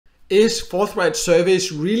Is Forthright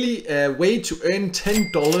Surveys really a way to earn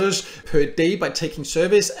 $10 per day by taking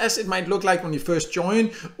surveys, as it might look like when you first join,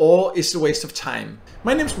 or is it a waste of time?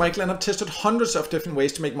 My name is Michael and I've tested hundreds of different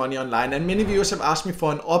ways to make money online, and many viewers have asked me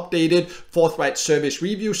for an updated Forthright Surveys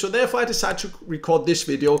review, so therefore I decided to record this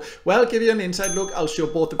video where I'll give you an inside look. I'll show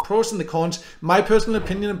both the pros and the cons, my personal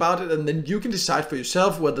opinion about it, and then you can decide for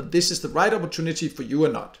yourself whether this is the right opportunity for you or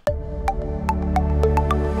not.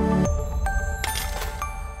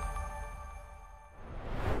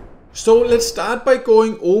 So let's start by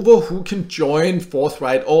going over who can join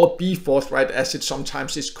Forthright, or Be Forthright as it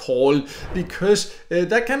sometimes is called, because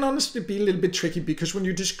that can honestly be a little bit tricky, because when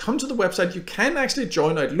you just come to the website you can actually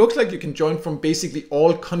join, or it looks like you can join from basically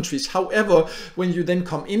all countries. However, when you then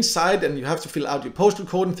come inside and you have to fill out your postal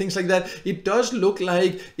code and things like that, it does look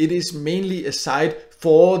like it is mainly a site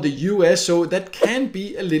for the US, so that can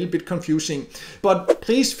be a little bit confusing. But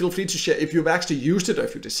please feel free to share if you've actually used it, or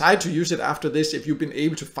if you decide to use it after this, if you've been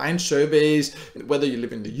able to find surveys, whether you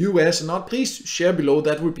live in the US or not. Please share below.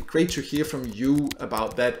 That would be great to hear from you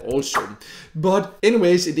about that also. But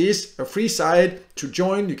anyways, it is a free site to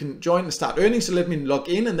join. You can join and start earning, so let me log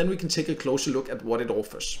in and then we can take a closer look at what it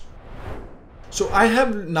offers. So I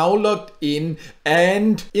have now logged in,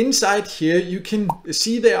 and inside here you can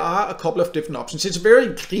see there are a couple of different options. It's a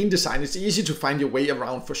very clean design. It's easy to find your way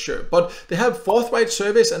around for sure. But they have Forthright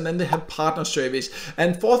Surveys and then they have partner surveys.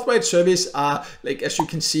 And Forthright Surveys are, like, as you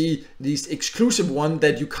can see, these exclusive one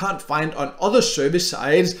that you can't find on other service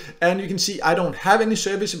sites. And you can see I don't have any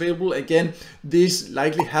service available. Again, this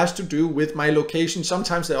likely has to do with my location.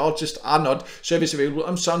 Sometimes there just are not service available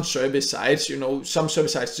on some service sites. You know, some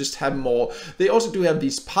service sites just have more. They also do have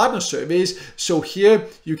these partner surveys. So here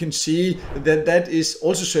you can see that that is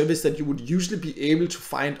also service that you would usually be able to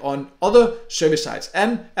find on other service sites.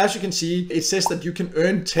 And as you can see, it says that you can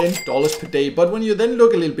earn $10 per day. But when you then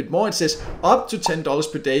look a little bit more, it says up to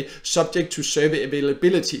 $10 per day, subject to survey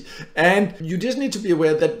availability. And you just need to be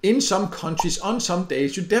aware that in some countries, on some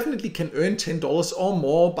days, you definitely can earn $10 or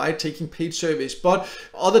more by taking paid surveys. But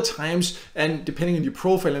other times, and depending on your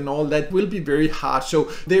profile and all, that will be very hard.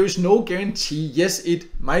 So there is no guarantee. Yes,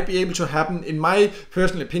 it might be able to happen. In my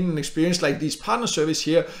personal opinion and experience, like these partner surveys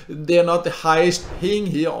here, they are not the highest paying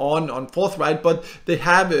here on Forthright, but they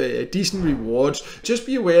have decent rewards. Just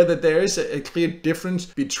be aware that there is a clear difference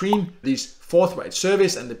between these Forthright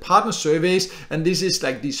surveys and the partner surveys. And this is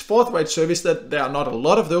like these Forthright surveys, that there are not a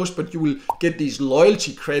lot of those, but you will get these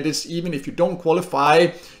loyalty credits. Even if you don't qualify,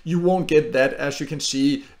 you won't get that, as you can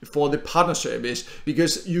see, for the partner surveys,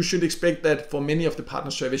 because you should expect that for many of the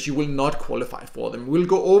partner surveys you will not qualify for them. We'll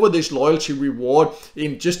go over this loyalty reward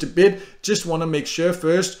in just a bit. Just want to make sure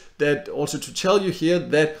first that also to tell you here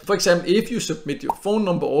that, for example, if you submit your phone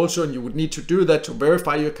number also, and you would need to do that to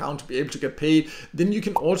verify your account to be able to get paid, then you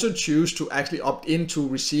can also choose to actually opt in to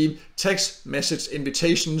receive text message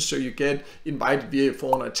invitations, so you get invited via your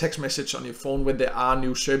phone or a text message on your phone when there are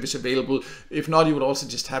new surveys available. If not, you would also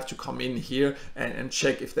just have to come in here and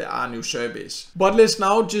check if there are new surveys. But let's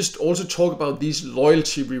now just also talk about these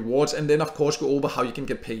loyalty rewards, and then of course go over how you can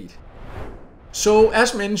get paid. So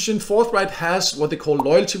as mentioned, Forthright has what they call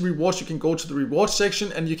loyalty rewards. You can go to the rewards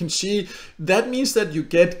section and you can see that means that you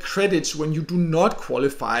get credits when you do not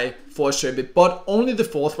qualify for a survey, but only the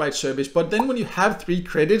Forthright surveys. But then when you have 3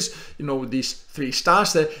 credits, you know, these 3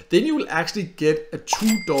 stars there, then you will actually get a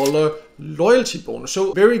 $2 loyalty bonus.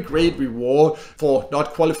 So very great reward for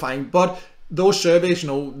not qualifying. But those surveys, you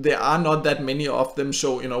know, there are not that many of them.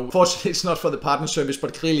 So, you know, fortunately it's not for the partner service,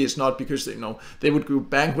 but clearly it's not, because, you know, they would go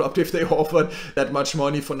bankrupt if they offered that much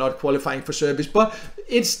money for not qualifying for service. But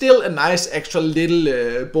it's still a nice extra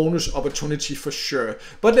little bonus opportunity for sure.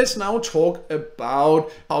 But let's now talk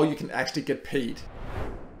about how you can actually get paid.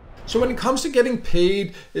 So when it comes to getting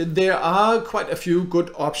paid, there are quite a few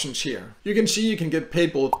good options here. You can see you can get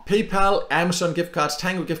paid both PayPal, Amazon gift cards,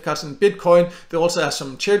 Tango gift cards, and Bitcoin. They also have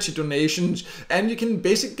some charity donations, and you can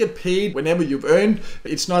basically get paid whenever you've earned.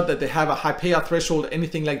 It's not that they have a high payout threshold or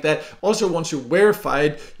anything like that. Also, once you've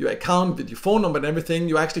verified your account with your phone number and everything,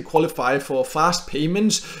 you actually qualify for fast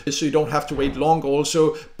payments, so you don't have to wait long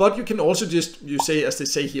also. But you can also just, you say, as they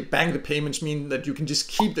say here, bank the payments, mean that you can just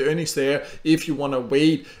keep the earnings there if you want to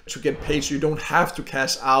wait to get paid, so you don't have to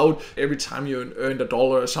cash out every time you earned $1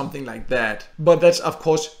 or something like that. But that's of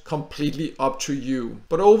course completely up to you.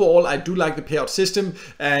 But overall, I do like the payout system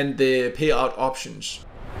and the payout options.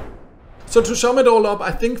 So to sum it all up,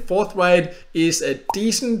 I think Forthright is a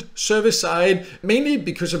decent service site, mainly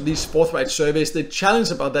because of these Forthright surveys. The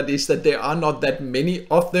challenge about that is that there are not that many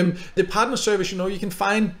of them. The partner service, you can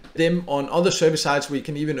find them on other service sites where you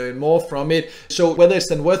can even earn more from it. So whether it's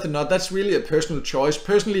then worth it or not, that's really a personal choice.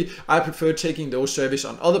 Personally, I prefer taking those surveys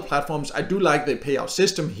on other platforms. I do like the payout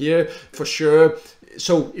system here for sure.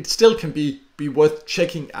 So it still can be worth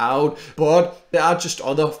checking out, but there are just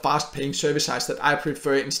other fast paying service sites that I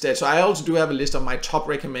prefer instead. So I also do have a list of my top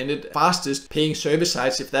recommended fastest paying service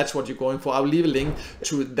sites if that's what you're going for. I'll leave a link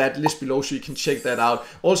to that list below so you can check that out.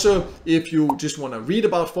 Also, if you just want to read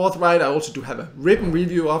about Forthright, I also do have a written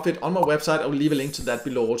review of it on my website. I'll leave a link to that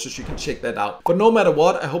below also so you can check that out. But no matter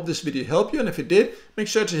what, I hope this video helped you, and if it did, make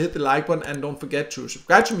sure to hit the like button and don't forget to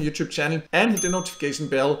subscribe to my YouTube channel and hit the notification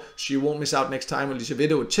bell so you won't miss out next time I release a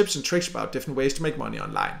video with tips and tricks about different ways to make money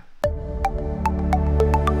online.